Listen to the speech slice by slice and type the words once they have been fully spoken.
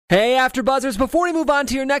Hey, AfterBuzzers, before we move on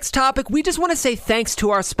to your next topic, we just want to say thanks to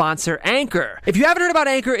our sponsor, Anchor. If you haven't heard about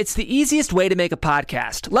Anchor, it's the easiest way to make a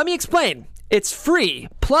podcast. Let me explain. It's free.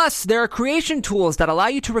 Plus, there are creation tools that allow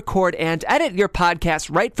you to record and edit your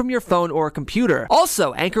podcast right from your phone or computer.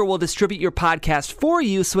 Also, Anchor will distribute your podcast for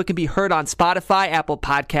you so it can be heard on Spotify, Apple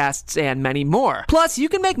Podcasts, and many more. Plus, you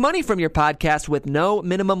can make money from your podcast with no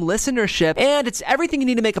minimum listenership, and it's everything you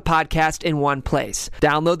need to make a podcast in one place.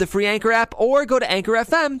 Download the free Anchor app or go to Anchor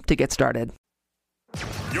FM to get started.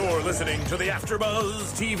 You're listening to the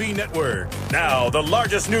AfterBuzz TV Network, now the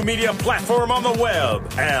largest new media platform on the web,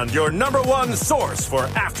 and your number one source for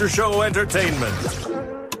after-show entertainment.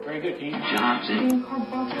 Very good, Keith. Johnson.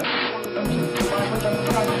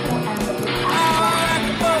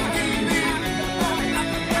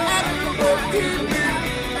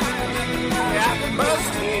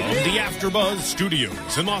 The AfterBuzz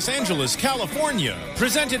Studios in Los Angeles, California,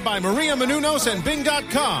 presented by Maria Menounos and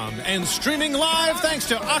Bing.com, and streaming live thanks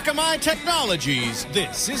to Akamai Technologies.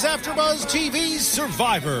 This is AfterBuzz TV's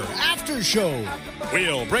Survivor After Show.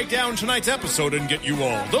 We'll break down tonight's episode and get you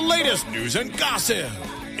all the latest news and gossip.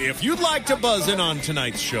 If you'd like to buzz in on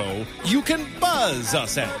tonight's show, you can buzz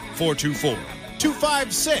us at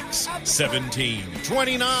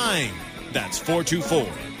 424-256-1729. That's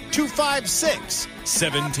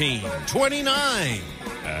 424-256-1729.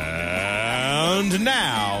 And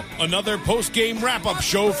now, another post-game wrap-up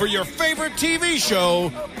show for your favorite TV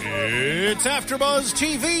show. It's AfterBuzz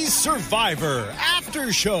TV's Survivor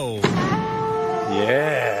After Show.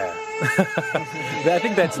 Yeah. I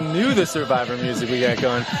think that's new, the Survivor music we got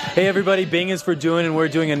going. Hey, everybody, Bing is for doing, and we're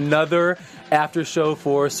doing another after show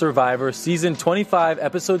for Survivor, Season 25,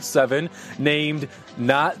 Episode 7, named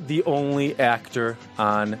Not the Only Actor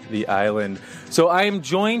on the Island. So I am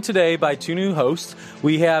joined today by two new hosts.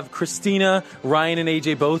 We have Christina, Ryan, and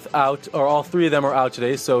AJ both out, or all three of them are out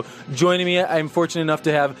today. So joining me, I'm fortunate enough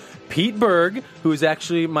to have Pete Berg, who is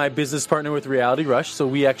actually my business partner with Reality Rush. So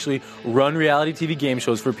we actually run reality TV game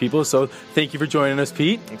shows for people. So thank you for joining us,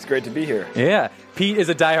 Pete. It's great to be here. Yeah. Pete is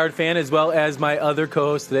a diehard fan, as well as my other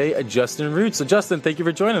co-host today, Justin Root. So Justin, thank you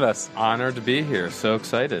for joining us. Honored to be here. So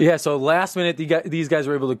excited. Yeah, so last minute, these guys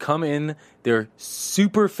were able to come in. They're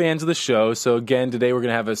super fans of the show. So again, today we're going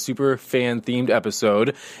to have a super fan-themed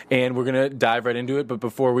episode, and we're going to dive right into it. But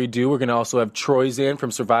before we do, we're going to also have Troy Zan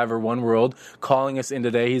from Survivor One World calling us in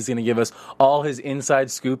today. He's going to give us all his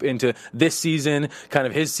inside scoop into this season, kind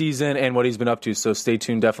of his season, and what he's been up to. So stay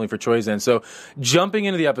tuned definitely for Troy Zan. So jumping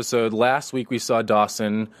into the episode, last week we saw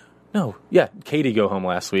Katie go home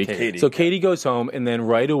last week. So Katie goes home, and then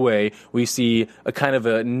right away we see a kind of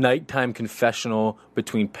a nighttime confessional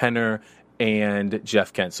between Penner and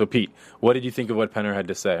Jeff Kent. So Pete, what did you think of what Penner had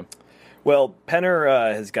to say? Well,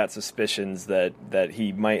 Penner has got suspicions that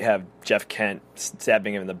he might have Jeff Kent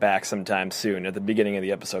stabbing him in the back sometime soon at the beginning of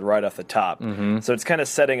the episode, right off the top. Mm-hmm. So it's kind of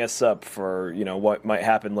setting us up for what might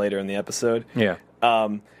happen later in the episode. Yeah.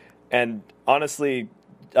 And honestly,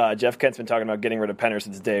 Jeff Kent's been talking about getting rid of Penner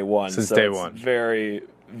since day one. Since day one. Very,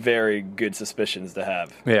 very good suspicions to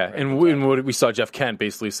have. Yeah, and we saw Jeff Kent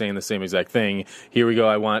basically saying the same exact thing. Here we go,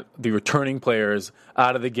 I want the returning players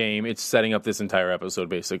out of the game. It's setting up this entire episode,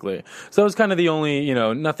 basically. So that was kind of the only,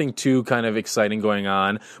 nothing too kind of exciting going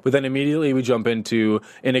on. But then immediately we jump into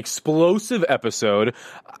an explosive episode.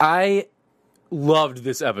 I loved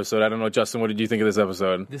this episode. I don't know, Justin, what did you think of this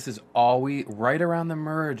episode? This is right around the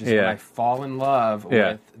merge is when I fall in love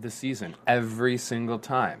with the season every single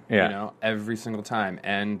time. Yeah. Every single time.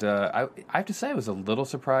 And I have to say, I was a little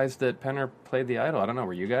surprised that Penner played the idol. I don't know,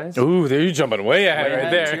 were you guys? Ooh, there you're jumping way ahead right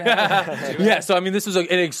there. Yeah, so I mean, this was an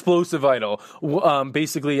explosive idol.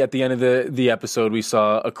 Basically, at the end of the episode, we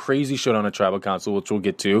saw a crazy showdown on Tribal Council, which we'll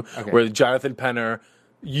get to, where Jonathan Penner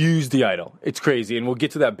use the idol. It's crazy, and we'll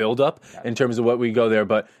get to that build-up in terms of what we go there,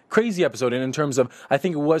 but crazy episode, and in terms of, I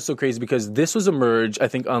think it was so crazy because this was a merge, I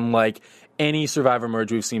think, unlike any Survivor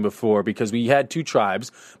merge we've seen before, because we had two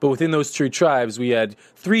tribes, but within those two tribes, we had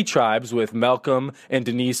three tribes, with Malcolm and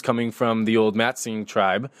Denise coming from the old Matsing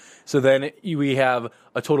tribe. So then we have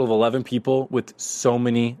a total of 11 people with so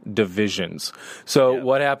many divisions. So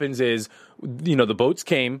what happens is, the boats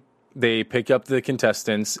came, they pick up the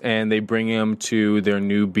contestants, and they bring them to their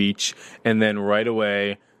new beach, and then right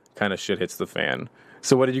away, kind of shit hits the fan.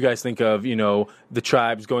 So what did you guys think of, the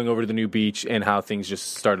tribes going over to the new beach and how things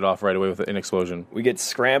just started off right away with an explosion? We get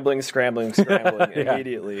scrambling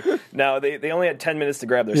immediately. Now, they only had 10 minutes to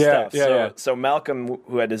grab their stuff. So Malcolm,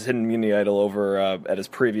 who had his hidden immunity idol over at his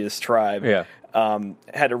previous tribe,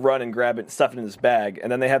 had to run and grab it and stuff it in his bag,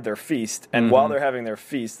 and then they had their feast. And while they're having their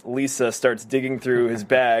feast, Lisa starts digging through his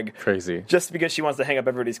bag. Crazy. Just because she wants to hang up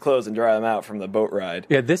everybody's clothes and dry them out from the boat ride.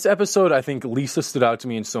 Yeah, this episode, I think Lisa stood out to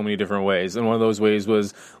me in so many different ways. And one of those ways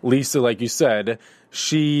was Lisa, like you said,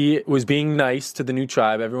 she was being nice to the new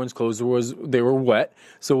tribe. Everyone's clothes they were wet.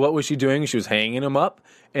 So what was she doing? She was hanging them up.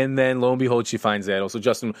 And then, lo and behold, she finds the idol. So,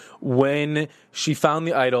 Justin, when she found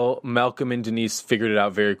the idol, Malcolm and Denise figured it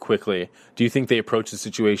out very quickly. Do you think they approached the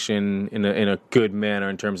situation in a good manner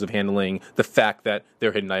in terms of handling the fact that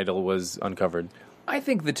their hidden idol was uncovered? I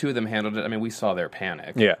think the two of them handled it. I mean, we saw their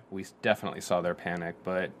panic. Yeah. We definitely saw their panic.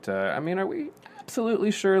 But, I mean, are we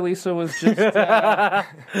absolutely sure Lisa was just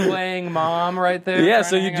playing mom right there? Yeah,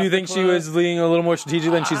 so you do think she was leading a little more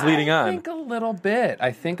strategic than she's leading on? I think a little bit.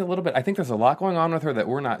 I think there's a lot going on with her that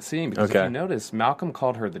we're not seeing. Because if you notice, Malcolm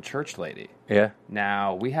called her the church lady. Yeah.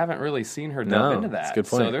 Now, we haven't really seen her delve into that. That's a good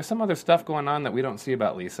point. So there's some other stuff going on that we don't see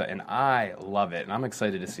about Lisa, and I love it. And I'm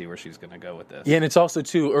excited to see where she's going to go with this. Yeah, and it's also,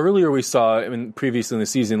 too, earlier we saw, previously in the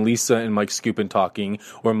season, Lisa and Mike Skupin talking,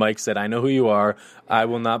 where Mike said, I know who you are. I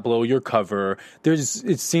will not blow your cover.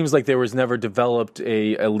 It seems like there was never developed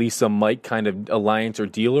a Lisa-Mike kind of alliance or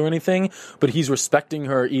deal or anything, but he's respecting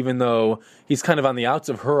her even though he's kind of on the outs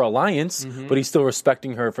of her alliance, but he's still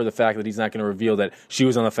respecting her for the fact that he's not going to reveal that she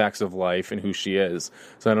was on the Facts of Life and who she is.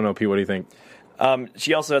 So I don't know, Pete, what do you think?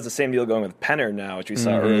 She also has the same deal going with Penner now, which we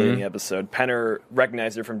saw earlier in the episode. Penner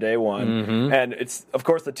recognized her from day one, and it's, of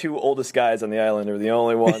course, the two oldest guys on the island are the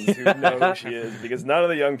only ones who know who she is, because none of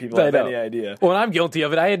the young people have any idea. Well, I'm guilty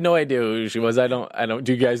of it. I had no idea who she was. I don't.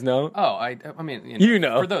 Do you guys know? Oh, I mean, you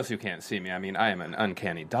know. For those who can't see me, I mean, I am an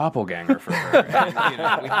uncanny doppelganger for her.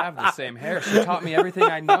 And, we have the same hair. She taught me everything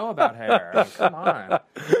I know about hair. I mean, come on.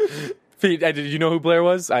 Pete, did you know who Blair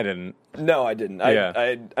was? I didn't. No, I didn't.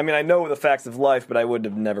 I mean, I know the Facts of Life, but I would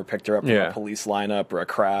have never picked her up from a police lineup or a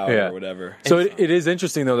crowd or whatever. So it is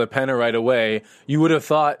interesting, though, that Penner right away, you would have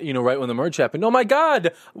thought, right when the merge happened, oh my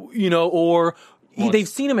God, or... they've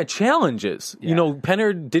seen him at challenges. Yeah.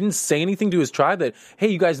 Penner didn't say anything to his tribe that, hey,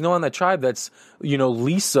 you guys know on that tribe that's,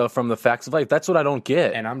 Lisa from the Facts of Life. That's what I don't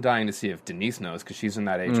get. And I'm dying to see if Denise knows, because she's in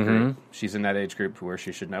that age group. She's in that age group where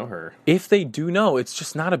she should know her. If they do know, it's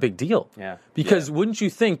just not a big deal. Yeah. Because wouldn't you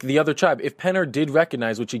think the other tribe, if Penner did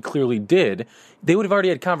recognize, which he clearly did, they would have already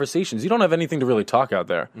had conversations. You don't have anything to really talk out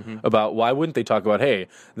there about. Why wouldn't they talk about, hey,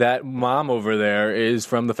 that mom over there is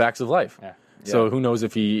from the Facts of Life? Yeah. So who knows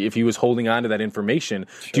if he was holding on to that information.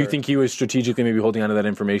 Sure. Do you think he was strategically maybe holding on to that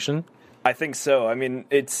information? I think so. I mean,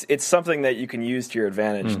 it's something that you can use to your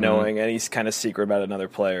advantage, knowing any kind of secret about another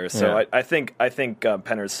player. So I think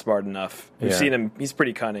Penner's smart enough. We've seen him; he's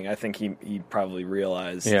pretty cunning. I think he probably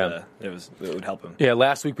realized it would help him. Yeah.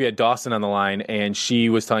 Last week we had Dawson on the line, and she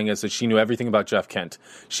was telling us that she knew everything about Jeff Kent.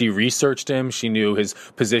 She researched him. She knew his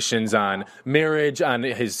positions on marriage, on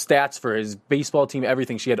his stats for his baseball team,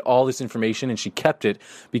 everything. She had all this information, and she kept it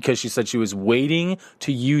because she said she was waiting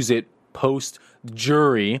to use it post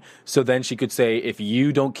jury, so then she could say, if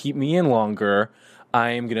you don't keep me in longer, I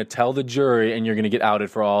am going to tell the jury and you're going to get outed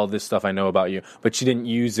for all this stuff I know about you. But she didn't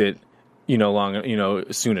use it,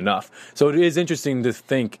 soon enough. So it is interesting to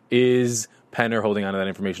think, is Penner holding on to that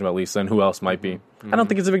information about Lisa, and who else might be? I don't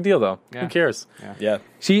think it's a big deal, though. Yeah. Who cares? Yeah.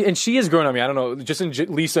 She has grown on me. I don't know, just in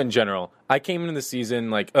Lisa in general. I came into the season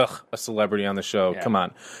like, a celebrity on the show. Yeah. Come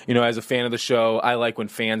on. As a fan of the show, I like when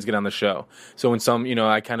fans get on the show. So when some,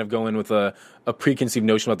 I kind of go in with a preconceived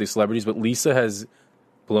notion about these celebrities, but Lisa has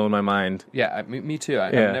blown my mind. Yeah, me too.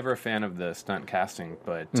 I'm never a fan of the stunt casting,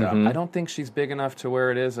 but I don't think she's big enough to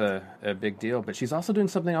where it is a big deal. But she's also doing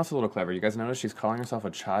something else a little clever. You guys notice she's calling herself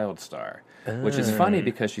a child star, which is funny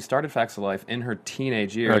because she started Facts of Life in her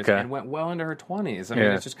teenage years and went well into her 20s. I mean,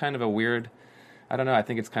 it's just kind of a weird... I don't know. I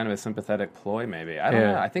think it's kind of a sympathetic ploy, maybe. I don't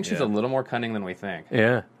know. I think she's a little more cunning than we think.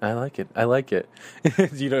 Yeah, I like it.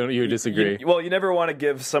 You disagree? You never want to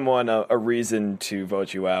give someone a reason to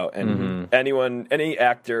vote you out, and any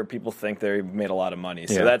actor, people think they made a lot of money,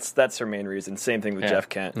 so that's her main reason. Same thing with Jeff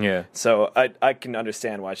Kent. Yeah. So I can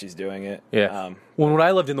understand why she's doing it. Yeah. When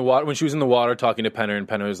I lived in the water, when she was in the water talking to Penner, and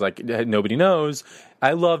Penner was like, nobody knows.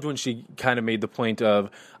 I loved when she kind of made the point of,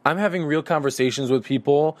 I'm having real conversations with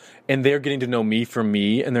people, and they're getting to know me for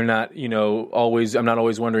me, and they're not, I'm not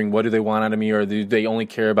always wondering what do they want out of me, or do they only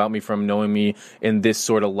care about me from knowing me in this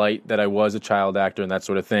sort of light that I was a child actor and that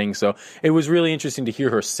sort of thing. So it was really interesting to hear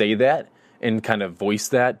her say that and kind of voice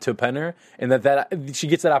that to Penner, and that she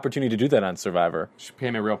gets that opportunity to do that on Survivor. She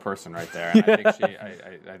became a real person right there. And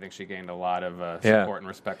I think she gained a lot of support and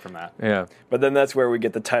respect from that. Yeah. But then that's where we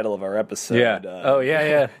get the title of our episode.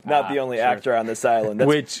 Yeah. Not the only actor on this island.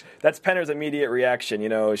 That's Penner's immediate reaction.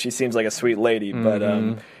 She seems like a sweet lady, but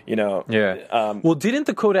well, didn't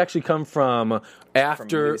the quote actually come from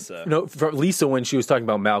after from Lisa when she was talking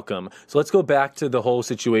about Malcolm? So let's go back to the whole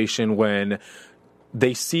situation when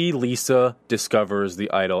they see Lisa discovers the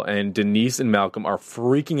idol, and Denise and Malcolm are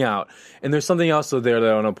freaking out. And there's something else there that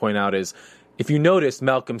I want to point out is, if you notice,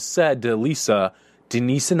 Malcolm said to Lisa,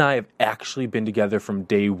 Denise and I have actually been together from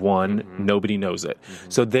day one. Mm-hmm. Nobody knows it. Mm-hmm.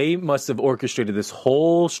 So they must have orchestrated this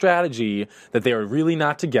whole strategy that they are really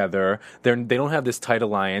not together. They don't have this tight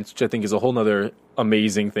alliance, which I think is a whole other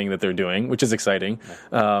amazing thing that they're doing, which is exciting.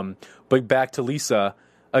 Yeah. But back to Lisa,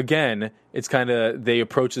 again, it's kind of, they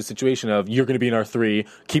approach the situation of, you're going to be in our 3,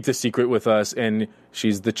 keep the secret with us, and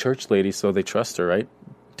she's the church lady, so they trust her, right?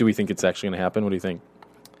 Do we think it's actually going to happen? What do you think?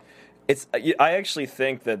 I actually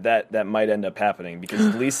think that might end up happening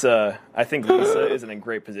because Lisa is in a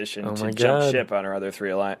great position to jump ship on her other 3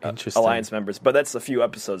 alliance members. But that's a few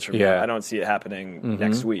episodes from now. I don't see it happening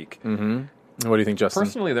next week. Mm-hmm. What do you think, Justin?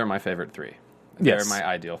 Personally, they're my favorite 3. Yes. They're my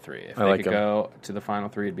ideal 3. If they could go to the final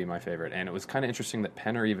 3, it'd be my favorite. And it was kind of interesting that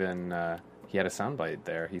Penner even... he had a soundbite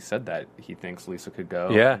there. He said that he thinks Lisa could go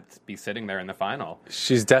and be sitting there in the final.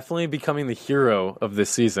 She's definitely becoming the hero of this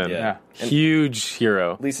season. Yeah. Huge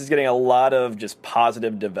hero. Lisa's getting a lot of just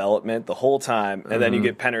positive development the whole time, and then you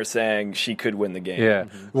get Penner saying she could win the game. Yeah.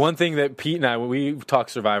 Mm-hmm. One thing that Pete and I, we talk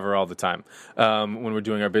Survivor all the time when we're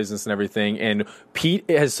doing our business and everything, and Pete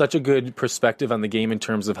has such a good perspective on the game in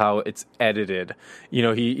terms of how it's edited.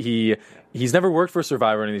 He's never worked for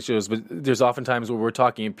Survivor in any of these shows, but there's often times where we're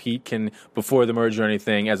talking and Pete can, before the merger or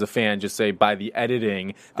anything, as a fan, just say, by the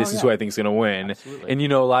editing, this is who I think is going to win. Absolutely.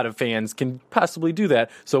 And a lot of fans can possibly do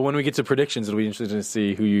that. So when we get to predictions, it'll be interesting to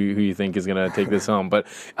see who you think is going to take this home. But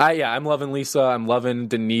I'm loving Lisa. I'm loving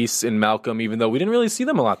Denise and Malcolm, even though we didn't really see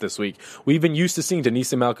them a lot this week. We've been used to seeing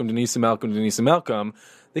Denise and Malcolm, Denise and Malcolm, Denise and Malcolm.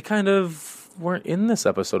 They kind of weren't in this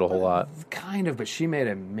episode a whole lot. Kind of, but she made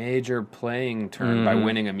a major playing turn by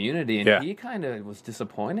winning immunity, and he kind of was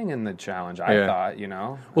disappointing in the challenge, I thought,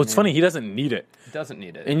 Well, it's funny, he doesn't need it. He doesn't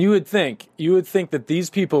need it. And you would think that these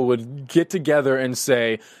people would get together and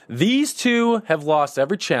say, these 2 have lost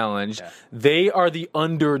every challenge. Yeah. They are the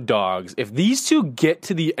underdogs. If these 2 get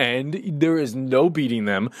to the end, there is no beating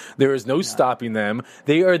them. There is no stopping them.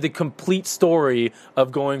 They are the complete story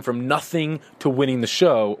of going from nothing to winning the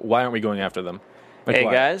show. Why aren't we going after them? Hey,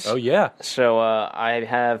 guys. Oh, yeah. So I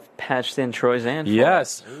have patched in Troy Zan.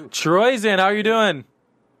 Yes. Troy Zan, how are you doing?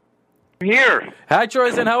 I'm here. Hi,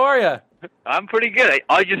 Troy Zan. How are you? I'm pretty good.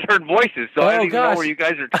 I just heard voices, so I don't even know what you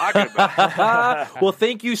guys are talking about. Well,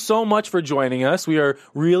 thank you so much for joining us. We are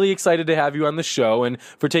really excited to have you on the show and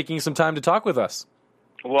for taking some time to talk with us.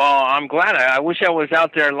 Well, I'm glad. I wish I was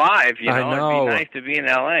out there live. I know. It'd be nice to be in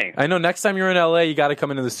L.A. I know. Next time you're in L.A., you got to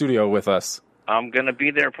come into the studio with us. I'm going to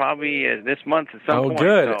be there probably this month at some point. Oh,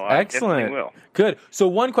 good. So I Excellent. definitely will. Good. So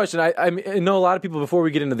one question. I know a lot of people, before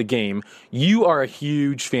we get into the game, you are a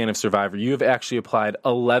huge fan of Survivor. You have actually applied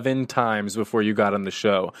 11 times before you got on the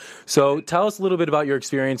show. So tell us a little bit about your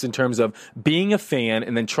experience in terms of being a fan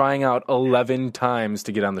and then trying out 11 times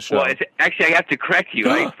to get on the show. Well, actually, I have to correct you.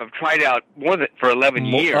 I've tried out for 11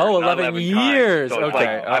 years. Oh, 11 years. So okay.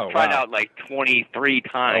 I've tried out like 23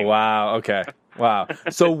 times. Oh, wow. Okay. Wow.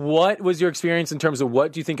 So what was your experience in terms of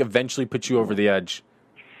what do you think eventually put you over the edge?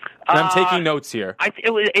 And I'm taking notes here.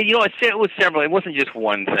 It was several. It wasn't just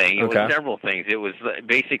one thing. It was several things. It was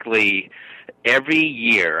basically every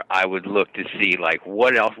year I would look to see, like,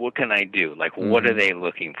 what else, what can I do? Like, what are they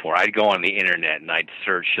looking for? I'd go on the internet and I'd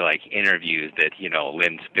search, like, interviews that,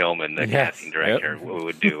 Lynn Spillman, the casting director,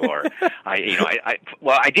 would do. Or,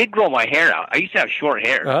 I did grow my hair out. I used to have short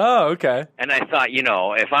hair. Oh, okay. And I thought,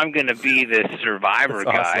 if I'm going to be this Survivor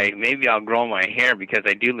guy, maybe I'll grow my hair because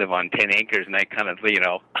I do live on 10 acres and I kind of,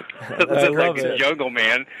 look like a jungle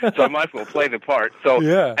man, so I might as well play the part. So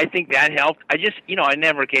I think that helped. I just, I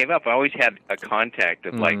never gave up. I always had a contact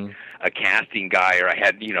of like a casting guy, or I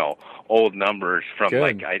had, old numbers from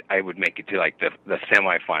like I would make it to like the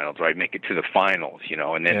semifinals, or I'd make it to the finals,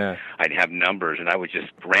 and then I'd have numbers, and I would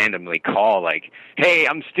just randomly call like, "Hey,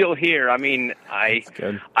 I'm still here." I mean, I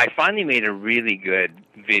finally made a really good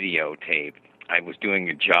videotape I was doing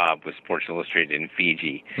a job with Sports Illustrated in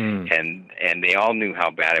Fiji, and they all knew how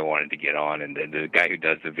bad I wanted to get on. And the guy who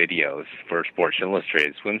does the videos for Sports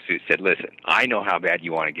Illustrated swimsuit said, "Listen, I know how bad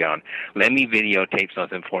you want to get on. Let me videotape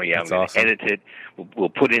something for you. I'm going to edit it. We'll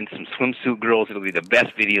put in some swimsuit girls. It'll be the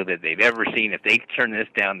best video that they've ever seen. If they turn this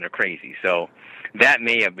down, they're crazy." So that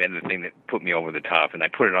may have been the thing that put me over the top, and I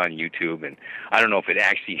put it on YouTube, and I don't know if it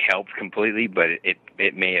actually helped completely, but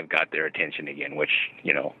it may have got their attention again, which,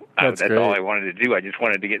 that's all I wanted to do. I just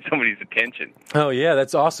wanted to get somebody's attention. Oh, yeah,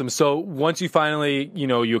 that's awesome. So once you finally,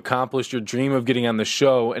 you accomplished your dream of getting on the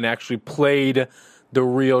show and actually played the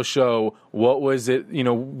real show, what was it,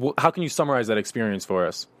 how can you summarize that experience for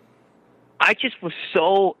us? I just was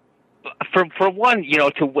so... For one,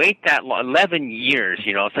 to wait that 11 years,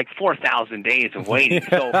 it's like 4,000 days of waiting.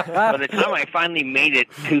 So by the time I finally made it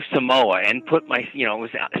to Samoa and put my, was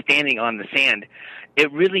standing on the sand,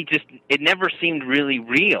 it really it never seemed really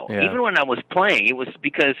real. Yeah. Even when I was playing, it was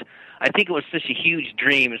because I think it was such a huge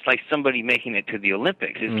dream. It's like somebody making it to the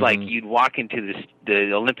Olympics. It's like you'd walk into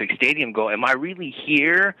the Olympic Stadium and go, am I really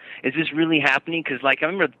here? Is this really happening? Because, I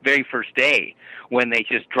remember the very first day when they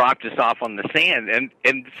just dropped us off on the sand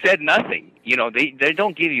and said nothing. They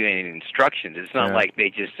don't give you any instructions. It's not like they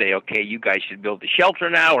just say, okay, you guys should build a shelter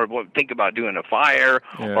now, or think about doing a fire,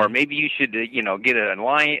 or maybe you should, get a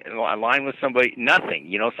line with somebody.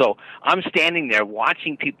 Nothing, So I'm standing there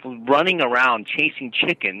watching people running around chasing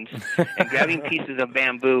chickens and grabbing pieces of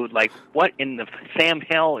bamboo. Like, what in the Sam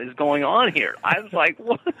hell is going on here? I was like,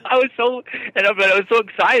 what? I was so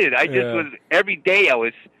excited. I just was, every day I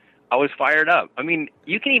was fired up. I mean,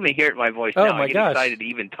 you can even hear it in my voice now. I get excited to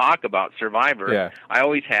even talk about Survivor. Yeah. I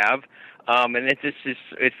always have. And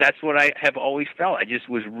that's what I have always felt. I just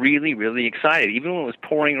was really, really excited. Even when it was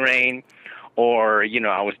pouring rain, or,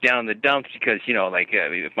 I was down in the dumps because,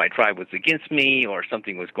 if my tribe was against me or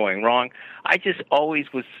something was going wrong, I just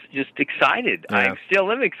always was just excited. Yeah. I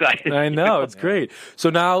still am excited. I know, it's great. So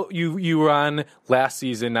now you were on last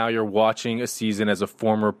season, now you're watching a season as a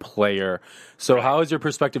former player. So how has your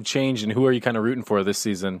perspective changed, and who are you kind of rooting for this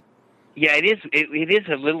season? Yeah, it is. It is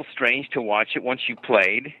a little strange to watch it once you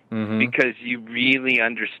played, because you really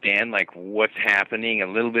understand what's happening a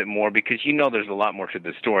little bit more, because there's a lot more to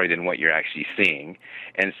the story than what you're actually seeing,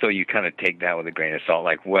 and so you kind of take that with a grain of salt.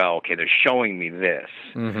 Okay, they're showing me this,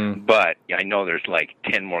 but I know there's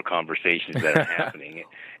 10 more conversations that are happening,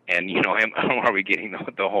 and are we getting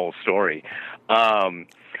the whole story?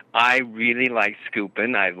 I really like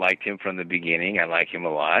Scoopin'. I liked him from the beginning. I like him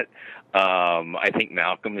a lot. I think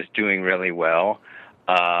Malcolm is doing really well.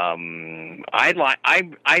 I've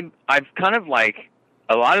kind of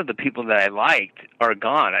a lot of the people that I liked are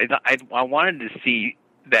gone. I wanted to see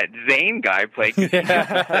that Zane guy play. He's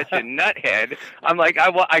such a nuthead. I'm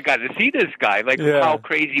I got to see this guy. How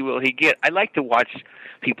crazy will he get? I like to watch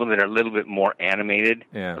people that are a little bit more animated,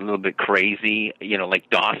 a little bit crazy. Like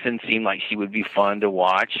Dawson seemed like she would be fun to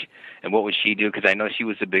watch. And what would she do? Because I know she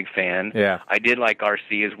was a big fan. Yeah, I did like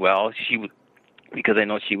RC as well. Because I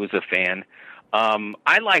know she was a fan.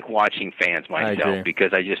 I like watching fans myself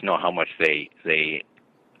because I just know how much they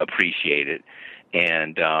appreciate it.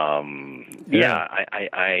 And I'm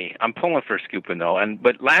pulling for Scoopin' though.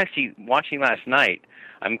 But watching last night,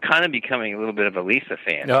 I'm kind of becoming a little bit of a Lisa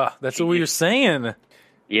fan. That's what we were saying.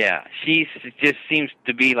 Yeah, she just seems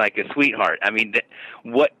to be like a sweetheart. I mean,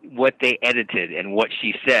 what they edited and what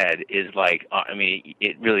she said is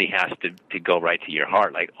it really has to go right to your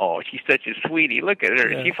heart. She's such a sweetie. Look at her.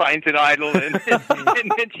 Yeah. She finds an idol, and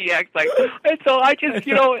then she acts like, and so I just,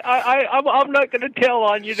 I'm not going to tell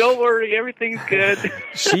on you. Don't worry, everything's good.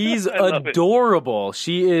 She's adorable.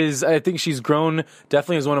 She is. I think she's grown.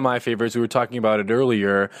 Definitely is one of my favorites. We were talking about it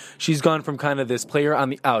earlier. She's gone from kind of this player on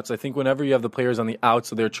the outs. I think whenever you have the players on the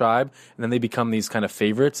outs of their tribe, and then they become these kind of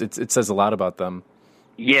favorites, it says a lot about them.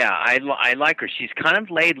 Yeah, I like her. She's kind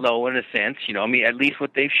of laid low in a sense, at least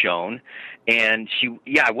what they've shown. And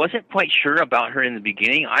I wasn't quite sure about her in the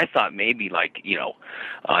beginning. I thought maybe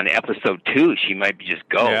on episode 2 she might just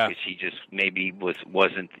go because she just maybe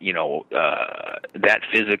wasn't that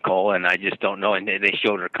physical, and I just don't know. And they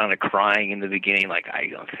showed her kind of crying in the beginning,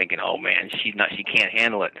 I'm thinking, oh man, she can't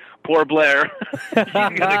handle it. Poor Blair, she's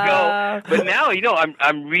gonna go. But now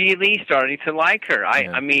I'm really starting to like her.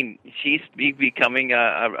 I mean, she's becoming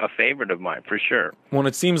a favorite of mine for sure. Well,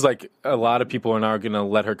 it seems like a lot of people are now going to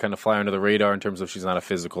let her kind of fly under the radar in terms of she's not a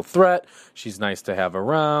physical threat. She's nice to have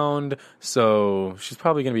around. So she's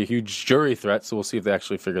probably going to be a huge jury threat. So we'll see if they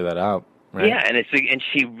actually figure that out. Right? Yeah, and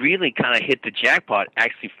she really kind of hit the jackpot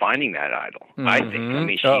actually finding that idol. I think. I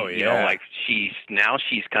mean, she's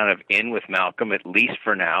kind of in with Malcolm, at least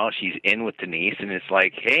for now. She's in with Denise, and it's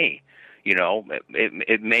hey,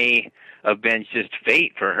 it may have been just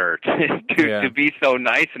fate for her to be so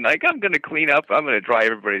nice and like, I'm going to clean up, I'm going to dry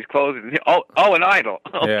everybody's clothes, and an idol,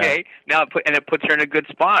 okay. Now it puts her in a good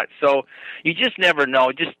spot. So you just never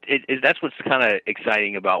know. That's what's kind of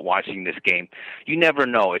exciting about watching this game. You never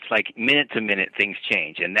know. It's like minute to minute things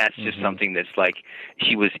change, and that's just something that's like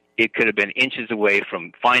it could have been inches away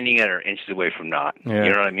from finding it or inches away from not. You know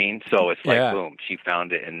what I mean? So it's like boom, she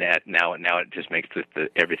found it, and that now it just makes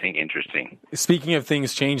everything interesting. Speaking of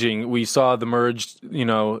things changing, we saw the merge,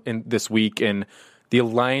 in this week, and the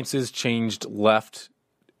alliances changed left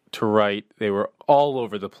to right. They were all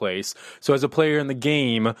over the place. So as a player in the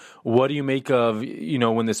game, what do you make of,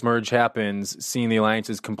 when this merge happens, seeing the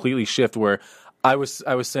alliances completely shift? Where I was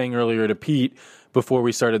saying earlier to Pete before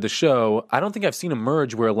we started the show, I don't think I've seen a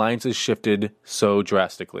merge where alliances shifted so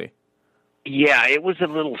drastically. Yeah, it was a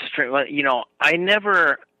little strange.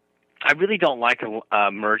 I really don't like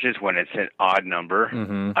merges when it's an odd number.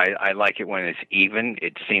 Mm-hmm. I like it when it's even.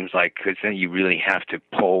 It seems like, because then you really have to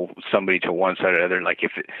pull somebody to one side or the other. Like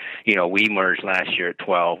if we merged last year at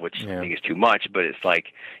 12, which I think is too much, but it's like,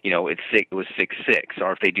 it was 6-6,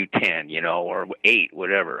 or if they do 10, or 8,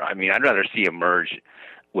 whatever. I mean, I'd rather see a merge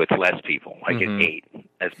with less people, like at 8.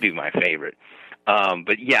 That'd be my favorite.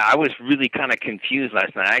 But yeah, I was really kind of confused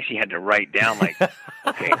last night. I actually had to write down, like,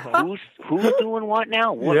 okay, who's doing what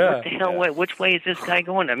now? What the hell? Yeah. Which way is this guy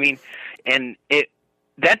going? I mean, and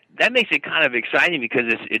that makes it kind of exciting because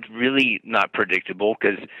it's really not predictable.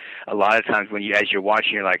 Because a lot of times as you're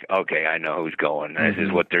watching, you're like, okay, I know who's going. This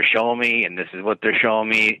is what they're showing me, and this is what they're showing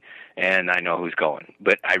me, and I know who's going.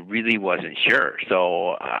 But I really wasn't sure,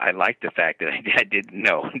 so I like the fact that I didn't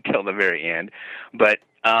know until the very end. But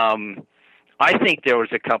I think there was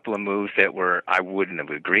a couple of moves that I wouldn't have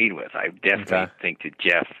agreed with. I definitely think that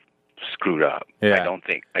Jeff screwed up. Yeah. I don't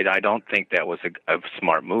think that was a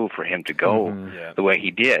smart move for him to go the way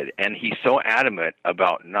he did. And he's so adamant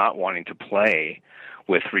about not wanting to play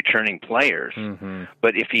with returning players. Mm-hmm.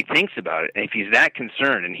 But if he thinks about it, and if he's that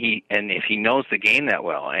concerned, and if he knows the game that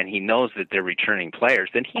well, and he knows that they're returning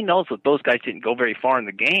players, then he knows that those guys didn't go very far in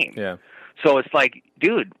the game. Yeah. So it's like,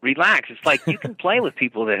 dude, relax. It's like you can play with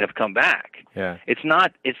people that have come back. Yeah. It's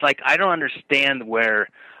like I don't understand where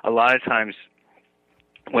a lot of times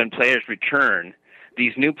when players return,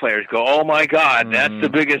 these new players go, oh my God, that's the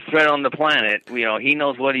biggest threat on the planet. He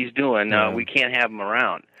knows what he's doing. We can't have him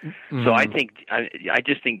around. So I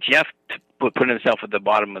just think Jeff put himself at the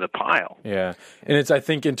bottom of the pile. Yeah. And I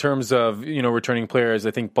think in terms of, returning players,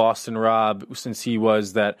 I think Boston Rob, since he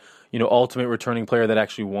was that, ultimate returning player that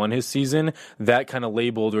actually won his season, that kind of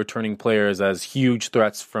labeled returning players as huge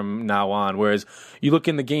threats from now on. Whereas you look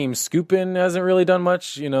in the game, Skupin hasn't really done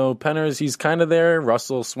much. Penners, he's kind of there.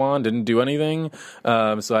 Russell Swan didn't do anything.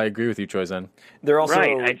 So I agree with you, Troy Zen. They're also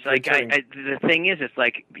right. It's like the thing is, it's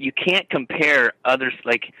like you can't compare other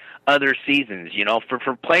seasons.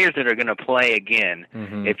 For players that are going to play again,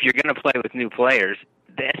 if you're going to play with new players,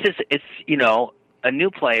 it's a new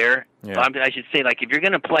player. Yeah. I should say, like, if you're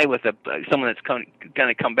going to play with someone that's going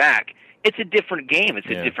to come back, it's a different game. It's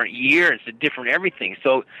a different year. It's a different everything.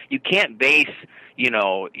 So you can't base,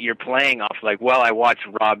 you're playing off like, well, I watched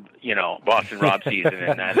Boston Rob season,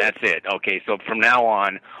 and that's it. Okay, so from now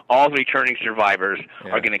on, all returning survivors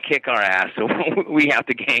are going to kick our ass, so we have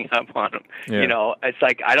to gang up on them. Yeah. It's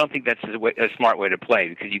like, I don't think that's a smart way to play,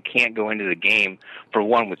 because you can't go into the game, for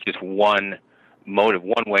one, with just one motive,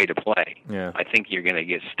 one way to play. Yeah. I think you're going to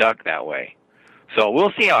get stuck that way. So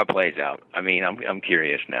we'll see how it plays out. I mean, I'm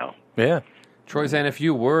curious now. Yeah. Troy Zan, if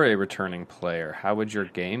you were a returning player, how would your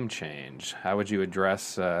game change? How would you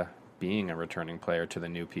address being a returning player to the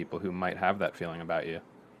new people who might have that feeling about you?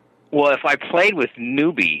 Well, if I played with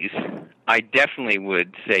newbies, I definitely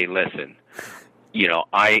would say, listen,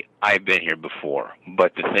 I've been here before,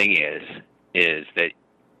 but the thing is that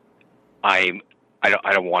I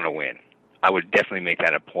don't want to win. I would definitely make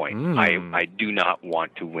that a point. I do not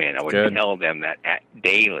want to win. I would tell them that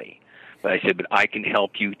daily. But I said, but I can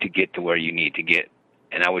help you to get to where you need to get.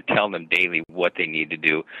 And I would tell them daily what they need to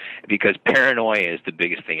do, because paranoia is the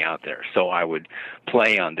biggest thing out there. So I would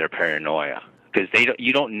play on their paranoia, because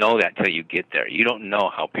you don't know that till you get there. You don't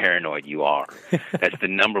know how paranoid you are. That's the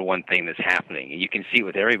number one thing that's happening. And you can see it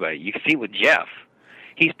with everybody. You can see it with Jeff.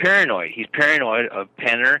 He's paranoid. He's paranoid of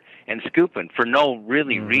Penner and Skupin for no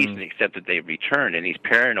really reason except that they've returned, and he's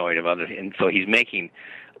paranoid of others. And so he's making,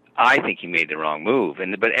 I think he made the wrong move.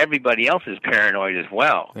 But everybody else is paranoid as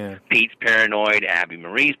well. Yeah. Pete's paranoid. Abby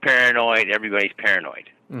Marie's paranoid. Everybody's paranoid.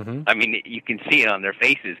 Mm-hmm. I mean, you can see it on their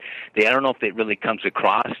faces. I don't know if it really comes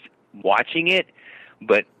across watching it,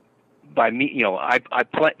 but by me,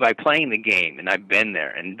 by playing the game, and I've been there,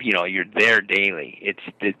 and you're there daily. It's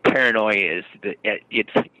the paranoia is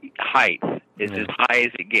its height is as high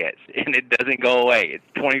as it gets, and it doesn't go away. It's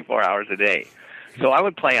 24 hours a day. So I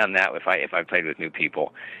would play on that if I played with new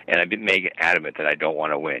people, and I'd make it adamant that I don't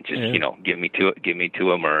want to win. Just give me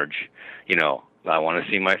to emerge. I want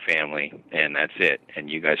to see my family, and that's it. And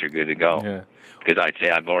you guys are good to go. Yeah. Because I'd say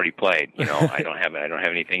I've already played. I don't have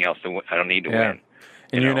anything else to win. I don't need to win.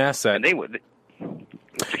 And you're an asset. And they would.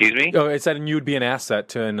 Excuse me? Oh, it said, and you would be an asset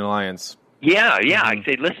to an alliance. Yeah. I'd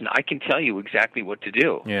say, listen, I can tell you exactly what to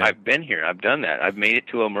do. Yeah. I've been here. I've done that. I've made it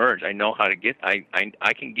to emerge. I know how to get. I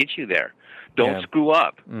can get you there. Don't screw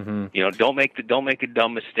up. Mm-hmm. Don't make a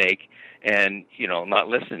dumb mistake, and not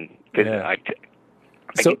listen. Because I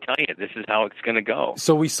can tell you, this is how it's going to go.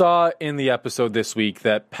 So we saw in the episode this week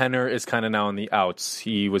that Penner is kind of now on the outs.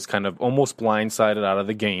 He was kind of almost blindsided out of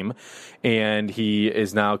the game, and he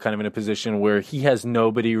is now kind of in a position where he has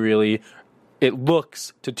nobody really, it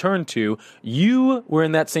looks, to turn to. You were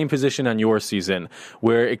in that same position on your season,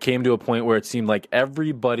 where it came to a point where it seemed like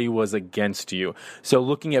everybody was against you. So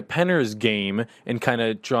looking at Penner's game and kind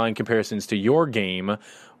of drawing comparisons to your game,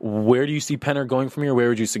 where do you see Penner going from here? Where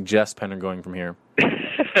would you suggest Penner going from here?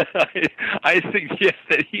 I suggest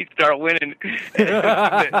that he start winning.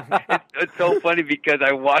 It's so funny because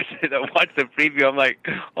I watched the preview. I'm like,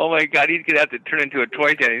 oh my God, he's gonna have to turn into a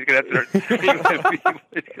toy can. He's gonna have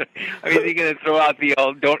to start. Is he gonna throw out the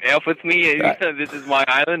old "Don't F with me"? This is my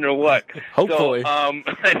island, or what? Hopefully. So,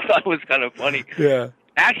 I thought it was kind of funny. Yeah.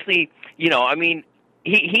 Actually,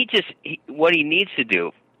 he just what he needs to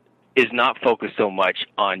do is not focus so much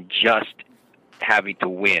on just having to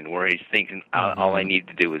win, where he's thinking all I need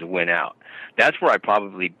to do is win out. That's where I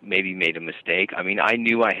probably maybe made a mistake. I mean, I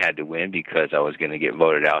knew I had to win because I was going to get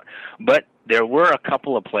voted out. But there were a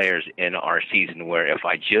couple of players in our season where if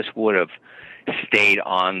I just would have stayed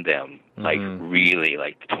on them, like really,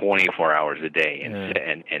 like 24 hours a day,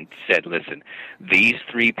 and said, listen, these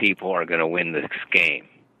three people are going to win this game,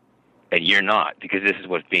 and you're not, because this is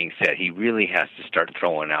what's being said. He really has to start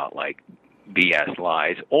throwing out, like, BS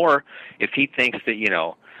lies, or if he thinks that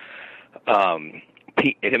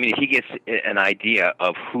if he gets an idea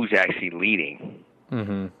of who's actually leading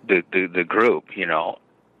the group,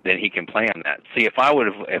 then he can play on that. See, if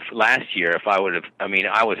last year, I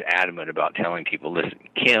was adamant about telling people, listen,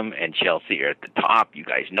 Kim and Chelsea are at the top. You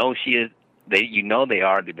guys know she is. They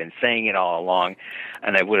are. They've been saying it all along,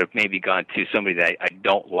 and I would have maybe gone to somebody that I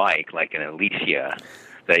don't like an Alicia.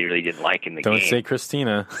 That I really didn't like in the game. Don't say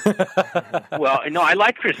Christina. Well, no, I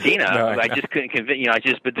like Christina. No, I just couldn't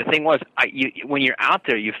convince. But the thing was, when you're out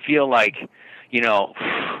there, you feel like,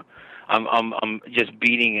 I'm just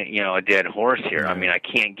beating a dead horse here. I mean, I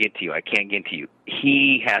can't get to you.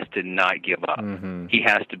 He has to not give up. Mm-hmm. He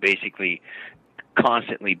has to basically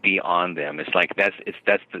constantly be on them. It's like that's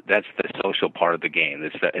the social part of the game.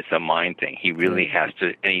 It's a mind thing. He really has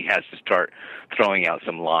to, and he has to start throwing out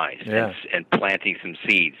some lies and planting some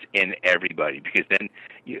seeds in everybody, because then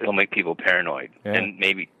he'll make people paranoid, and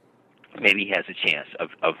maybe he has a chance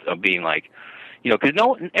of being like, because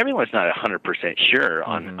everyone's not 100% sure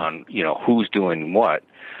on who's doing what.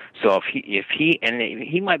 So if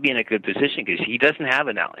he might be in a good position because he doesn't have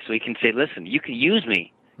an ally, so he can say, listen, you can use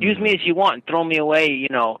me. Use me as you want and throw me away,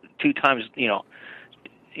 2 times, 2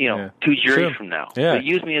 juries from now. Yeah. But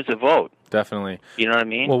use me as a vote. Definitely. You know what I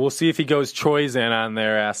mean? Well, we'll see if he goes Troyzan on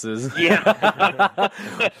their asses. Yeah.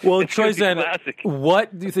 Well, Troyzan,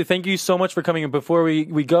 thank you so much for coming in. Before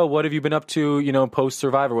we go, what have you been up to,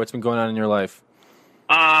 post-Survivor? What's been going on in your life?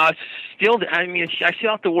 I still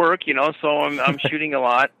have to work, so I'm shooting a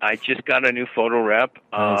lot. I just got a new photo rep.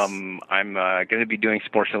 Nice. I'm going to be doing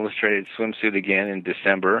Sports Illustrated swimsuit again in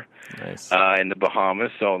December. Nice. In the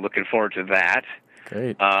Bahamas, so looking forward to that.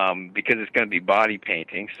 Great. Because it's going to be body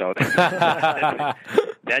painting, so that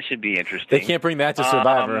should be interesting. They can't bring that to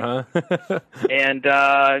Survivor, huh? And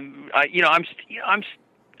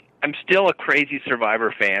I'm still a crazy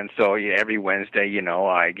Survivor fan, so every Wednesday,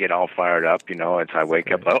 I get all fired up. I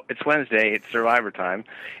wake up, it's Wednesday, it's Survivor time,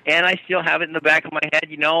 and I still have it in the back of my head.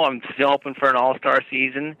 I'm still hoping for an all-star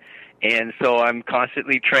season, and so I'm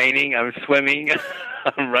constantly training. I'm swimming,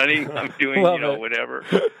 I'm running, I'm doing whatever.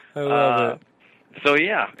 I love it. So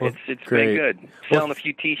it's been good. Selling a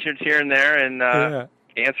few T-shirts here and there, and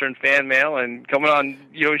answering fan mail and coming on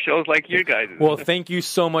shows like you guys. Well, thank you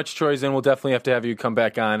so much, Troyzan. We'll definitely have to have you come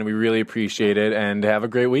back on. We really appreciate it, and have a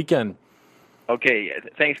great weekend. Okay,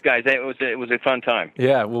 thanks, guys. It was a fun time.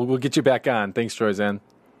 Yeah, we'll get you back on. Thanks, Troyzan.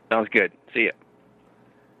 Sounds good. See ya.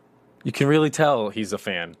 You can really tell he's a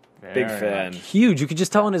fan. Big fan. Huge. You could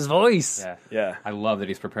just tell in his voice. Yeah. I love that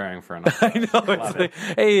he's preparing for another. I know. It's like,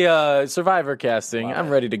 hey, Survivor casting. I'm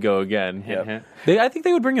ready to go again. Hint. I think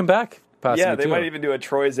they would bring him back. Possibly, yeah, they might even do a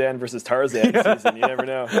Troy-Zan versus Tarzan season. You never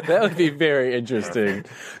know. That would be very interesting.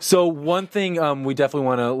 So one thing we definitely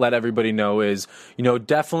want to let everybody know is,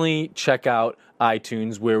 definitely check out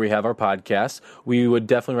iTunes where we have our podcast. We would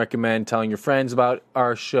definitely recommend telling your friends about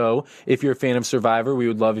our show. If you're a fan of Survivor, we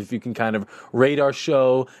would love if you can kind of rate our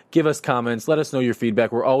show, give us comments, let us know your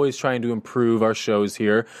feedback. We're always trying to improve our shows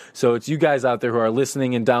here. So it's you guys out there who are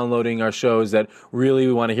listening and downloading our shows that really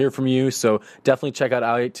we want to hear from you. So definitely check out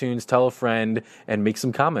iTunes, tell a friend, and make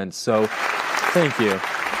some comments. So thank you.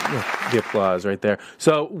 The applause right there.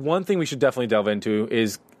 So one thing we should definitely delve into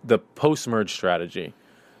is the post-merge strategy.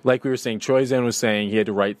 Like we were saying, Troy-Zan was saying he had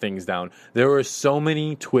to write things down. There were so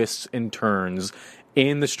many twists and turns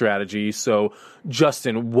in the strategy. So,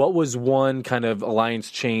 Justin, what was one kind of alliance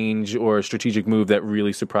change or strategic move that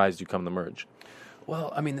really surprised you come the merge?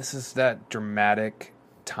 Well, I mean, this is that dramatic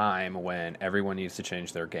time when everyone needs to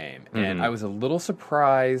change their game. And I was a little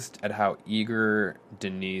surprised at how eager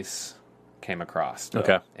Denise came across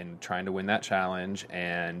in trying to win that challenge.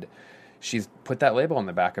 And she's put that label on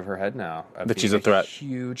the back of her head now. That she's a threat.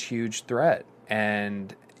 Huge, huge threat.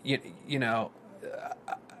 And,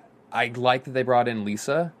 I like that they brought in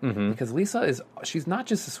Lisa because Lisa she's not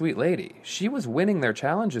just a sweet lady. She was winning their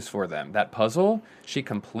challenges for them. That puzzle, she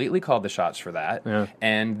completely called the shots for that. Yeah.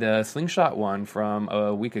 And the slingshot one from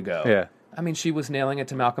a week ago. Yeah. I mean, she was nailing it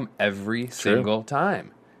to Malcolm every single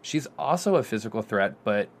time. She's also a physical threat,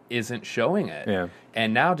 but isn't showing it. Yeah.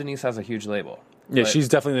 And now Denise has a huge label. Yeah, she's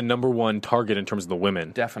definitely the number one target in terms of the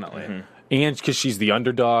women. Definitely. And because she's the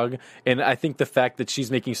underdog. And I think the fact that she's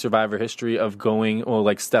making Survivor history of going,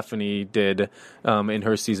 like Stephanie did in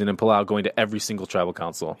her season in Palau, going to every single tribal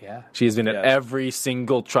council. Yeah. She has been at every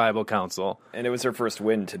single tribal council. And it was her first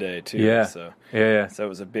win today, too. Yeah. So, yeah. So it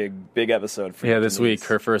was a big episode for this week.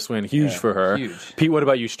 Her first win. Huge for her. Huge. Pete, what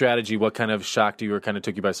about you? Strategy? What kind of shocked you or kind of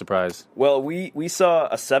took you by surprise? Well, we saw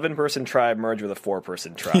a 7-person tribe merge with a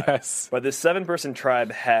 4-person tribe. Yes. But this 7-person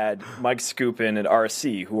tribe had Mike Skupin and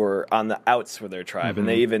RC, who were on the outs for their tribe, and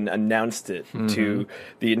they even announced it to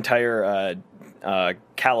the entire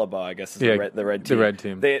Calaba, I guess is the red team. The red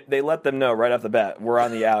team. They let them know right off the bat, we're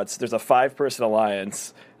on the outs. There's a 5-person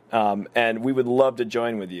alliance, and we would love to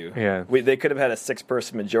join with you. Yeah. They could have had a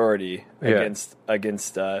 6-person majority against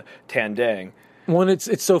Tandang. Well,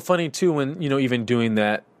 it's so funny too when even doing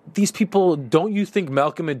that. These people, don't you think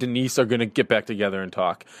Malcolm and Denise are going to get back together and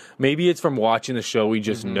talk? Maybe it's from watching the show, we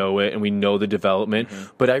just know it and we know the development.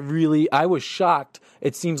 But I was shocked.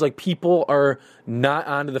 It seems like people are not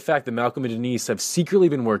onto the fact that Malcolm and Denise have secretly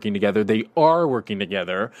been working together. They are working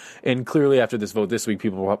together. And clearly after this vote this week,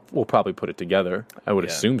 people will probably put it together. I would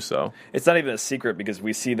assume so. It's not even a secret because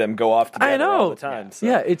we see them go off together all the time. So.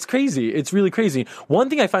 Yeah, it's crazy. It's really crazy. One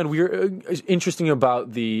thing I find interesting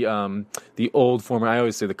about the old former, I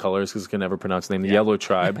always say the colors because I can never pronounce the name, the Yellow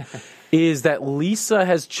Tribe, is that Lisa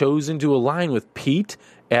has chosen to align with Pete,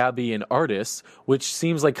 Abby, and Artis, which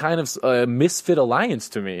seems like kind of a misfit alliance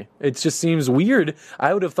to me. It just seems weird.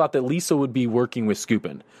 I would have thought that Lisa would be working with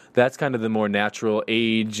Skupin. That's kind of the more natural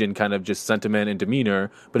age and kind of just sentiment and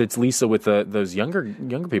demeanor, but it's Lisa with those younger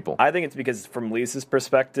people. I think it's because from Lisa's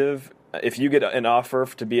perspective, if you get an offer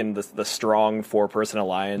to be in the strong 4-person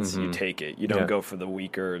alliance, you take it. You don't go for the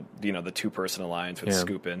weaker, the 2-person alliance with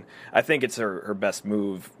Skupin. I think it's her best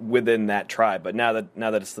move within that tribe. But now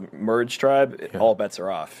that it's the merged tribe, all bets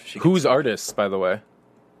are off. Who's Artis, by the way?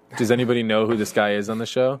 Does anybody know who this guy is on the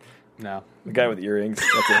show? No. The guy with earrings.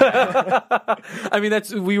 That's it. I mean,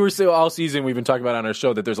 all season we've been talking about on our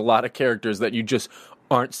show that there's a lot of characters that you just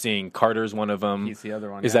aren't seeing. Carter's one of them. He's the other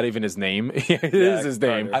one. Is that even his name? It is his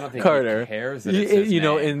Carter. name. I don't think Carter. he cares that it's his name.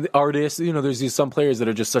 And artists, there's some players that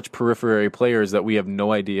are just such periphery players that we have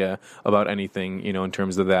no idea about anything, in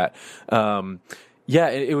terms of that. Yeah,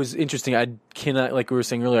 it was interesting. I cannot, like we were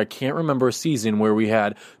saying earlier, I can't remember a season where we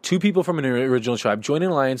had 2 people from an original tribe join an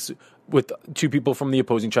alliance with 2 people from the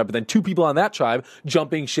opposing tribe, but then 2 people on that tribe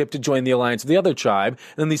jumping ship to join the alliance of the other tribe,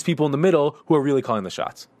 and then these people in the middle who are really calling the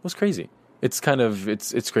shots. It was crazy. It's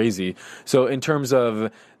crazy. So in terms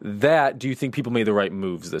of that, do you think people made the right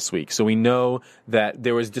moves this week? So we know that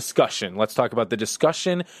there was discussion. Let's talk about the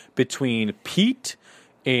discussion between Pete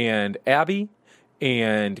and Abby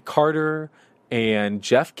and Carter and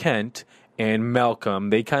Jeff Kent and Malcolm,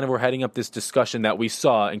 they kind of were heading up this discussion that we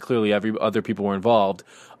saw, and clearly every other people were involved,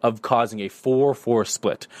 of causing a 4-4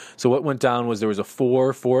 split. So what went down was there was a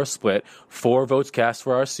 4-4 split, 4 votes cast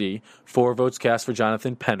for RC, 4 votes cast for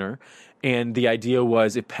Jonathan Penner. And the idea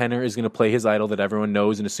was if Penner is going to play his idol that everyone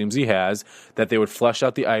knows and assumes he has, that they would flush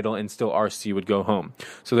out the idol and still RC would go home.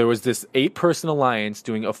 So there was this 8-person alliance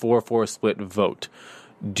doing a 4-4 split vote.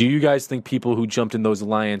 Do you guys think people who jumped in those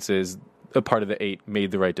alliances, a part of the 8,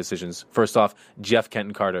 made the right decisions? First off, Jeff, Kent,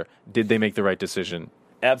 and Carter, did they make the right decision?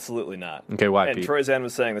 Absolutely not. Okay, why, and Pete? Troy Zan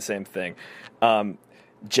was saying the same thing.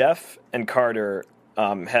 Jeff and Carter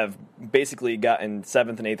have basically gotten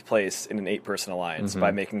 7th and 8th place in an 8-person alliance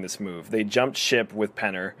by making this move. They jumped ship with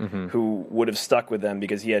Penner, who would have stuck with them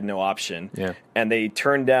because he had no option. Yeah. And they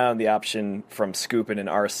turned down the option from Scoopin and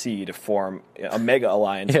RC to form a mega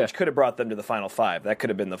alliance, which could have brought them to the final 5. That could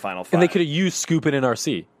have been the final 5. And they could have used Scoopin and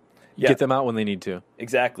RC. Get them out when they need to.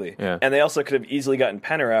 Exactly. Yeah. And they also could have easily gotten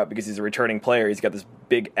Penner out because he's a returning player. He's got this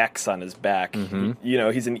big X on his back.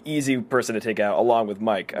 He's an easy person to take out along with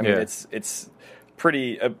Mike. I mean, it's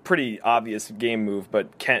a pretty obvious game move,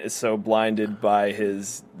 but Kent is so blinded by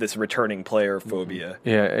this returning player phobia.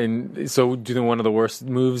 Yeah, and so do you think one of the worst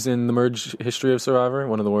moves in the merge history of Survivor?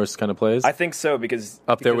 One of the worst kind of plays? I think so because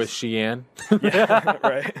there with Sheehan. Yeah,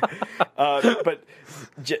 right. But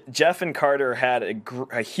Jeff and Carter had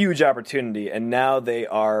a huge opportunity, and now they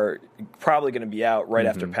are probably going to be out right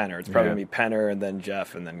after Penner. It's probably going to be Penner and then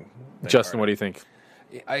Jeff and then Justin, Carter. what do you think?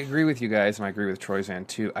 I agree with you guys, and I agree with Troy Zan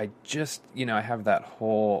too. I just, I have that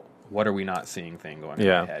whole "what are we not seeing" thing going in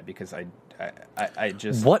my head because I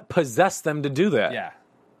just what possessed them to do that? Yeah.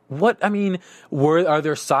 What, I mean, are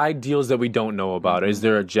there side deals that we don't know about? Is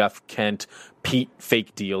there a Jeff, Kent, Pete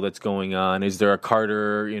fake deal that's going on? Is there a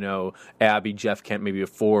Carter, Abby, Jeff, Kent, maybe a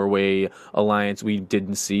 4-way alliance we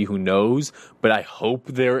didn't see? Who knows? But I hope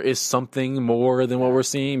there is something more than what we're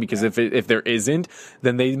seeing, because if there isn't,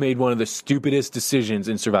 then they made one of the stupidest decisions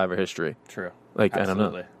in Survivor history. True. Like, Absolutely. I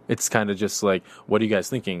don't know. It's kind of just like, what are you guys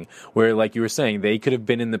thinking? Where, like you were saying, they could have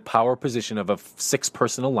been in the power position of a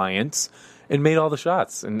 6-person alliance and made all the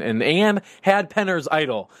shots. And had Penner's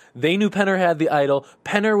idol. They knew Penner had the idol.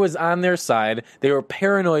 Penner was on their side. They were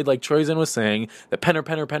paranoid, like Troyzen was saying, that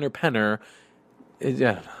Penner.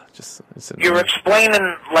 You're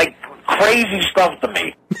explaining, like, crazy stuff to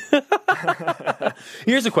me.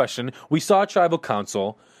 Here's a question. We saw Tribal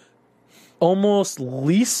Council, almost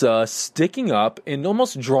Lisa sticking up and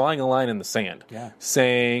almost drawing a line in the sand. Yeah.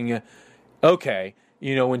 Saying, okay,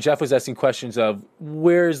 when Jeff was asking questions of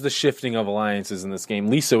where's the shifting of alliances in this game,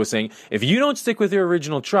 Lisa was saying, if you don't stick with your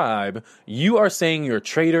original tribe, you are saying you're a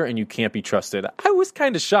traitor and you can't be trusted. I was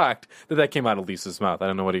kind of shocked that came out of Lisa's mouth. I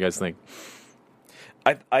don't know, what do you guys think?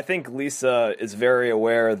 I think Lisa is very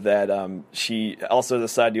aware that she also has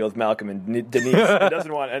a side deal with Malcolm and Denise and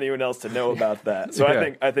doesn't want anyone else to know about that. So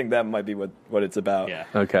I think that might be what it's about. Yeah.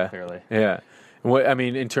 Okay. Clearly. Yeah.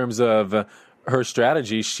 In terms of her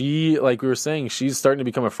strategy, she, like we were saying, she's starting to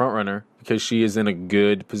become a front runner because she is in a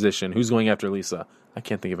good position. Who's going after Lisa? I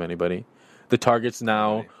can't think of anybody. The targets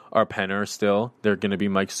now are Penner still. They're going to be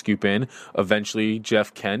Mike Scoopin, eventually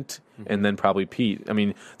Jeff, Kent, and then probably Pete. I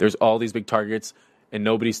mean, there's all these big targets, and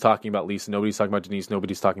nobody's talking about Lisa, nobody's talking about Denise,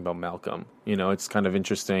 nobody's talking about Malcolm. It's kind of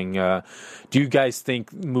interesting. Do you guys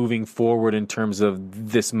think moving forward in terms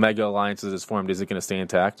of this mega alliance as it's formed, is it going to stay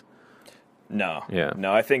intact? No. Yeah.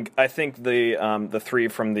 No, I think the 3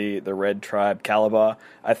 from the Red Tribe, Calabar,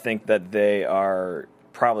 I think that they are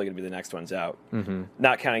probably going to be the next ones out. Mm-hmm.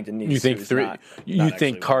 Not counting Denise. You think three? You think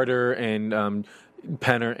actually Carter and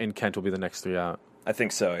Penner and Kent will be the next 3 out? I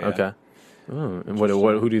think so. Yeah. Okay. Oh, and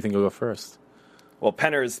who do you think will go first? Well,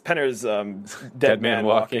 Penner's Dead Man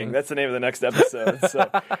Walking. That's the name of the next episode.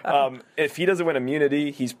 So if he doesn't win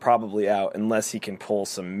immunity, he's probably out unless he can pull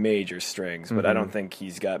some major strings. But I don't think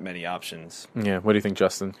he's got many options. Yeah. What do you think,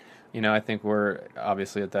 Justin? I think we're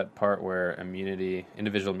obviously at that part where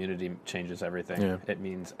individual immunity changes everything. Yeah. It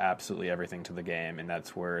means absolutely everything to the game, and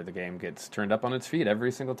that's where the game gets turned up on its feet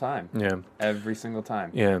every single time. Yeah. Every single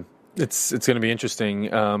time. Yeah. It's going to be interesting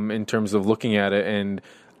in terms of looking at it, and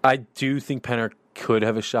I do think Penner could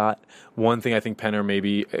have a shot. One thing I think Penner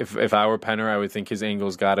maybe, if I were Penner, I would think his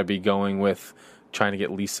angle's got to be going with trying to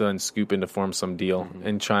get Lisa and Scoop in to form some deal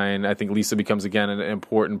I think Lisa becomes again an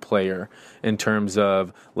important player in terms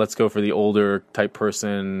of let's go for the older type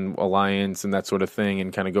person alliance and that sort of thing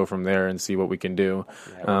and kind of go from there and see what we can do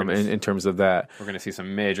in terms of that. We're going to see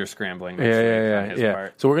some major scrambling on his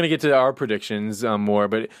part. So we're going to get to our predictions more,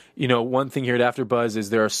 but one thing here at AfterBuzz is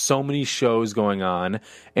there are so many shows going on,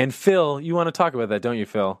 and Phil, you want to talk about that, don't you,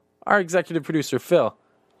 Phil? Our executive producer, Phil.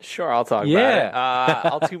 Sure, I'll talk about it.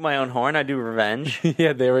 I'll toot my own horn. I do Revenge.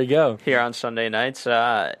 Yeah, there we go. Here on Sunday nights,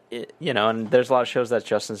 and there's a lot of shows that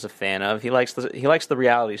Justin's a fan of. He likes the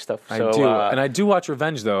reality stuff. So, I do, and I do watch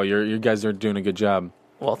Revenge though. You guys are doing a good job.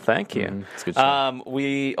 Well, thank you. It's a good show.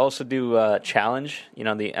 We also do Challenge. The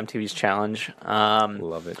MTV's Challenge.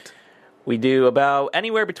 Love it. We do about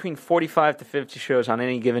anywhere between 45 to 50 shows on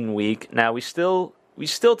any given week. Now we still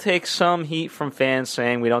take some heat from fans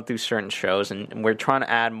saying we don't do certain shows, and we're trying to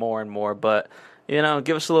add more and more. But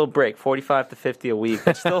give us a little break. 45 to 50 a week.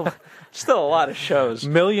 It's still a lot of shows.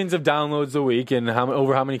 Millions of downloads a week, and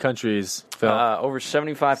over how many countries, Phil? Over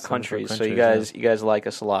 75 countries. So you guys like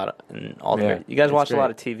us a lot, and you guys watch a lot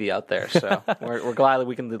of TV out there. So we're glad that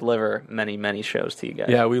we can deliver many shows to you guys.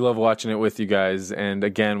 Yeah, we love watching it with you guys. And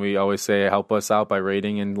again, we always say help us out by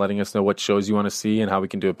rating and letting us know what shows you want to see and how we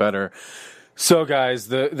can do it better. So, guys,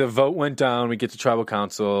 the vote went down. We get to Tribal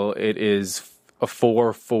Council. It is a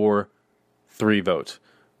 4-4-3 vote.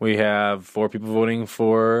 We have 4 people voting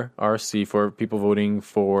for RC, 4 people voting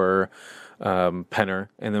for Penner,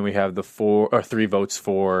 and then we have the 3 votes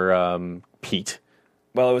for Pete.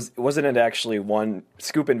 Well, wasn't it actually one?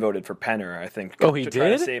 Scoopin voted for Penner, I think. He to try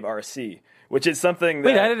did? to save RC, which is something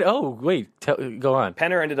that. Go on.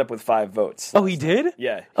 Penner ended up with 5 votes. Oh, he did?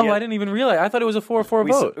 Yeah. I didn't even realize. I thought it was a 4-4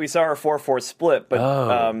 vote. We saw our 4-4 split, but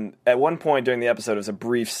at one point during the episode, it was a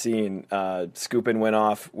brief scene. Scoopin went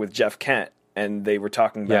off with Jeff Kent, and they were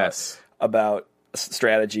talking about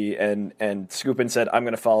strategy, and Scoopin said, "I'm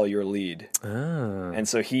going to follow your lead," and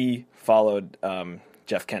so he followed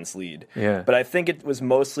Jeff Kent's lead. Yeah. But I think it was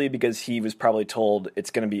mostly because he was probably told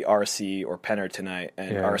it's going to be RC or Penner tonight,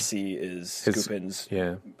 and RC is Scoopin's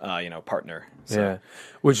partner. So. Yeah.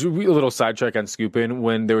 Which, a little sidetrack on Scoopin,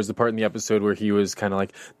 when there was the part in the episode where he was kind of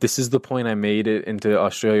like, this is the point I made it into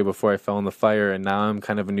Australia before I fell in the fire, and now I'm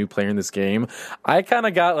kind of a new player in this game. I kind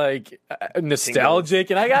of got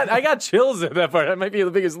nostalgic, and I got chills at that part. I might be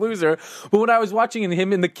the biggest loser. But when I was watching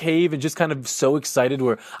him in the cave and just kind of so excited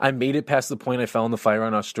where I made it past the point I fell in the fire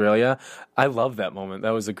on Australia, I love that moment.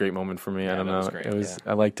 That was a great moment for me. I don't know. It was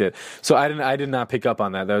I liked it. So I did not pick up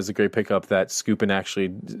on that. That was a great pickup that Scoopin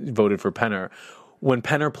actually voted for Penner. When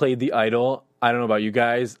Penner played the idol, I don't know about you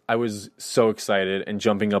guys, I was so excited and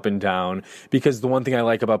jumping up and down because the one thing I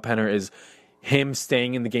like about Penner is him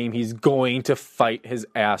staying in the game. He's going to fight his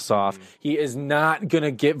ass off. He is not going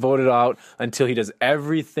to get voted out until he does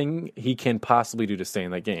everything he can possibly do to stay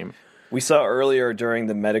in that game. We saw earlier during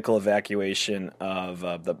the medical evacuation of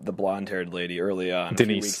the blonde-haired lady early on, Denise. a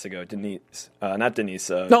few weeks ago. Denise. Not Denise.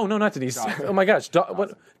 No, not Denise. Dawson. Oh, my gosh. No,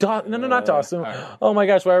 not Dawson. Right. Oh, my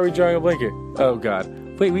gosh. Why are we drawing a blank here? Oh,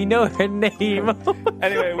 God. Wait, we know her name.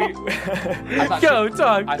 Anyway,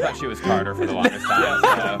 talk. I thought she was Carter for the longest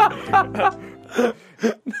time.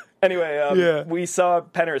 Anyway, we saw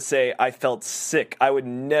Penner say, "I felt sick. I would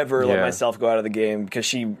never let myself go out of the game," because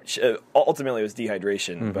she ultimately it was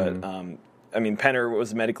dehydration. Mm-hmm. But Penner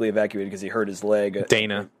was medically evacuated because he hurt his leg.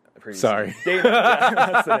 Dana. Sorry. Dana,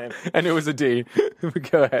 that's the name. And it was a D.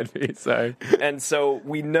 Go ahead, Pete. Sorry. And so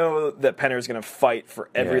we know that Penner is going to fight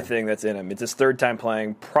for everything that's in him. It's his 3rd time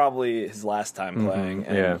playing, probably his last time playing,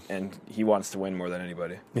 and he wants to win more than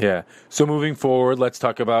anybody. Yeah. So moving forward, let's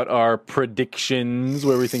talk about our predictions,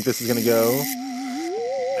 where we think this is going to go.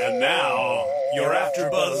 And now, your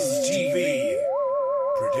AfterBuzz TV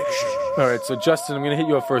predictions. All right, so Justin, I'm going to hit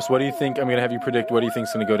you up first. What do you think? I'm going to have you predict what do you think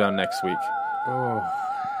is going to go down next week?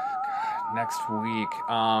 Next week,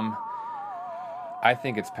 I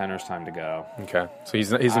think it's Penner's time to go. Okay, so he's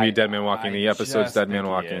going to be Dead Man Walking. The episode's Dead Man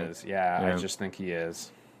Walking. Yeah, I just think he is.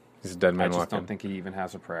 He's a Dead Man Walking. I just don't think he even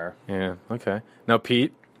has a prayer. Yeah, okay. Now,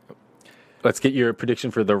 Pete, let's get your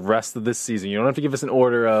prediction for the rest of this season. You don't have to give us an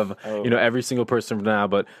order of every single person from now,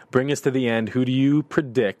 but bring us to the end. Who do you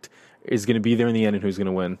predict is going to be there in the end, and who's going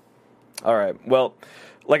to win? All right, well,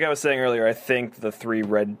 like I was saying earlier, I think the 3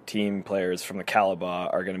 red team players from the Calabar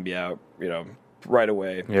are going to be out, right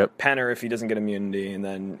away. Yep. Penner, if he doesn't get immunity, and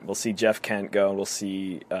then we'll see Jeff Kent go, and we'll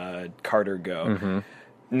see Carter go. Mm-hmm.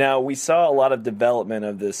 Now, we saw a lot of development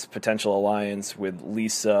of this potential alliance with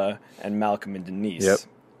Lisa and Malcolm and Denise. Yep.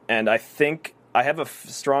 And I think I have a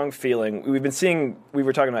strong feeling. We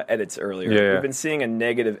were talking about edits earlier. Yeah. We've been seeing a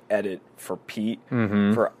negative edit for Pete,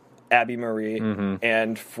 for Abby Marie,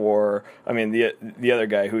 and for, the other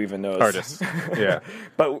guy who even knows. Artist. Yeah.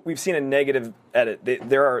 But we've seen a negative edit.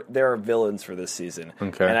 There are villains for this season.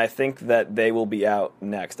 Okay. And I think that they will be out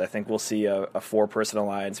next. I think we'll see a 4-person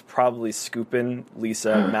alliance, probably Scoopin,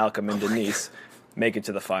 Lisa, Malcolm, and Denise make it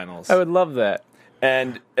to the finals. I would love that.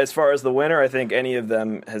 And as far as the winner, I think any of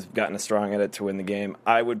them has gotten a strong edit to win the game.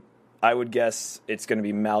 I would I would guess it's going to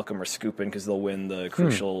be Malcolm or Scoopin because they'll win the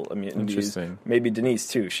crucial immunities. Interesting. Maybe Denise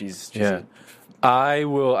too. She's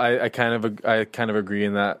I kind of agree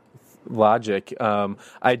in that logic.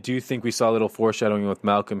 I do think we saw a little foreshadowing with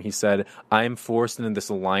Malcolm. He said, I'm forced into this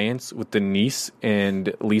alliance with Denise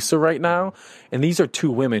and Lisa right now, and these are two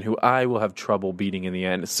women who I will have trouble beating in the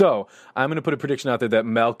end. So I'm going to put a prediction out there that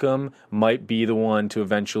Malcolm might be the one to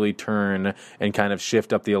eventually turn and kind of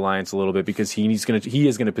shift up the alliance a little bit, because he is going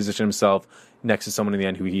to position himself next to someone in the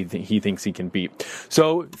end who he thinks he can beat.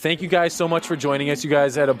 So thank you guys so much for joining us. You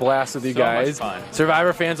guys had a blast with you guys. Much fun.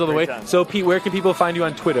 Survivor fans all the way. Time. So Pete, where can people find you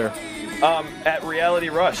on Twitter? At Reality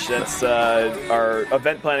Rush. That's our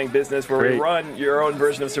event planning business where we run your own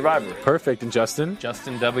version of Survivor. Perfect. And Justin?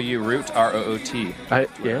 Justin W. Root, ROOT.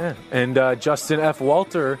 Yeah. And Justin F.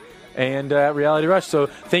 Walter and Reality Rush. So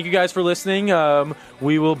thank you guys for listening.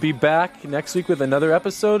 We will be back next week with another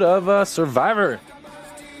episode of Survivor.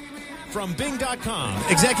 From Bing.com,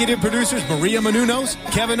 executive producers Maria Menounos,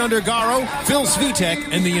 Kevin Undergaro, Phil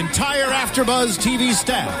Svitek, and the entire AfterBuzz TV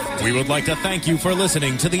staff. We would like to thank you for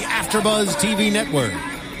listening to the AfterBuzz TV network.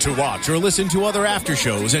 To watch or listen to other after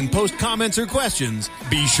shows and post comments or questions,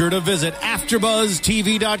 be sure to visit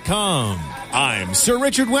AfterBuzzTV.com. I'm Sir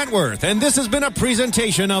Richard Wentworth, and this has been a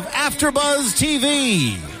presentation of AfterBuzz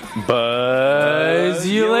TV. Buzz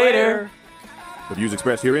you later. The views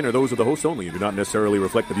expressed herein are those of the hosts only and do not necessarily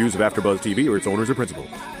reflect the views of AfterBuzz TV or its owners or principals.